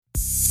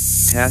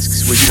Task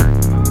switcher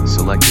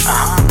selected.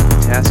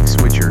 Task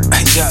switcher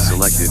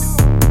selected.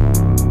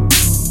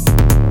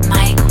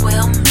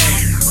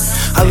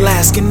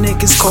 Alaskan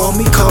niggas call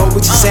me cold,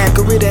 which is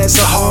accurate as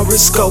a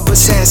horoscope.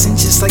 Assassin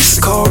just like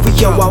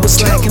Sicario. I was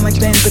slacking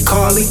like then the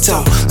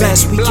Carlito.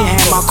 Last weekend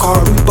had my car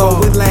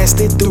repo. It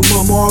lasted through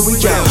Memorial.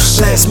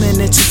 Last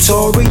minute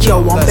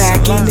tutorial. I'm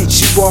back in it,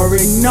 you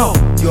already know.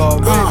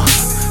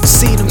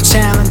 See them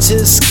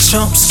challenges,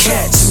 chumps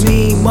catch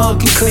me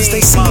mugging cause they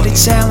see the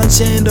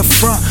challenge in the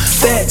front.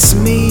 That's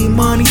me,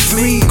 money,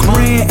 3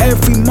 grand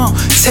every month.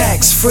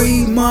 Tax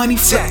free money,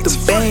 flip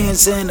the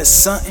bands into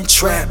something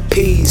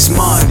trapeze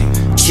money.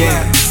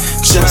 Yeah,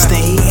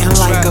 Justin eating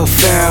like a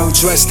pharaoh,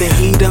 dressed in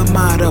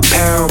Edomite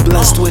apparel,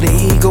 blessed with an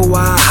eagle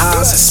eye, high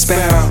as a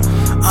sparrow.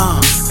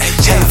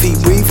 Heavy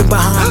breathing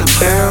behind the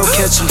barrel,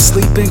 catch him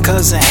sleeping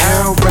cousin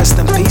Harold. Rest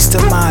in peace to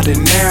my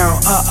dinero.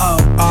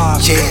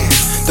 Yeah.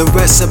 The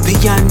recipe,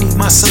 I need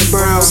my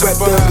sombrero. Rep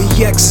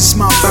WX is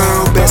my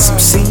barrel. Best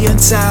MC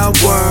entire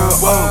world.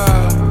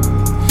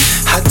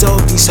 I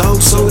dog these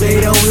hoes so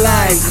they don't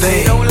like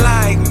me.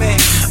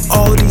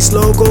 All these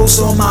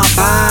logos on my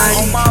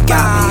body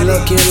got me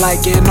looking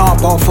like an art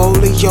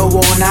portfolio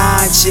on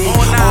IG.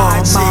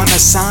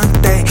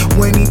 Monasante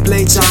when he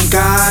play John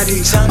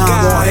Gotti. Mom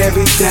want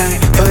everything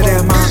but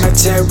that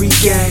monetary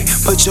gain.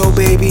 Put your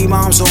baby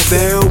moms on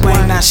bail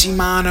when now she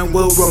mine and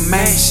will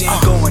remain. She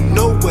ain't going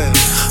nowhere.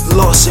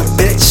 Lost your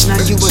bitch,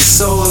 now you a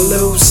sore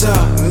loser.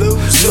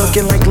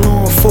 Looking like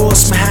law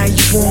enforcement, how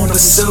you wanna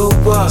sue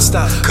us?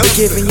 But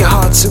giving your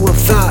heart to a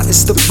thought,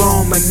 it's the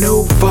wrong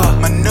maneuver.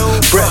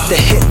 Brett the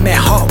hitman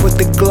heart with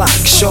the Glock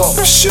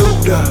sharp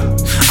shooter.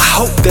 I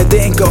hope that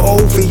didn't go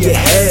over your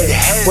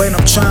head when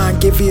I'm trying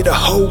to give you the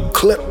whole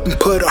clip and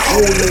put a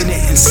hole in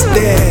it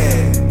instead.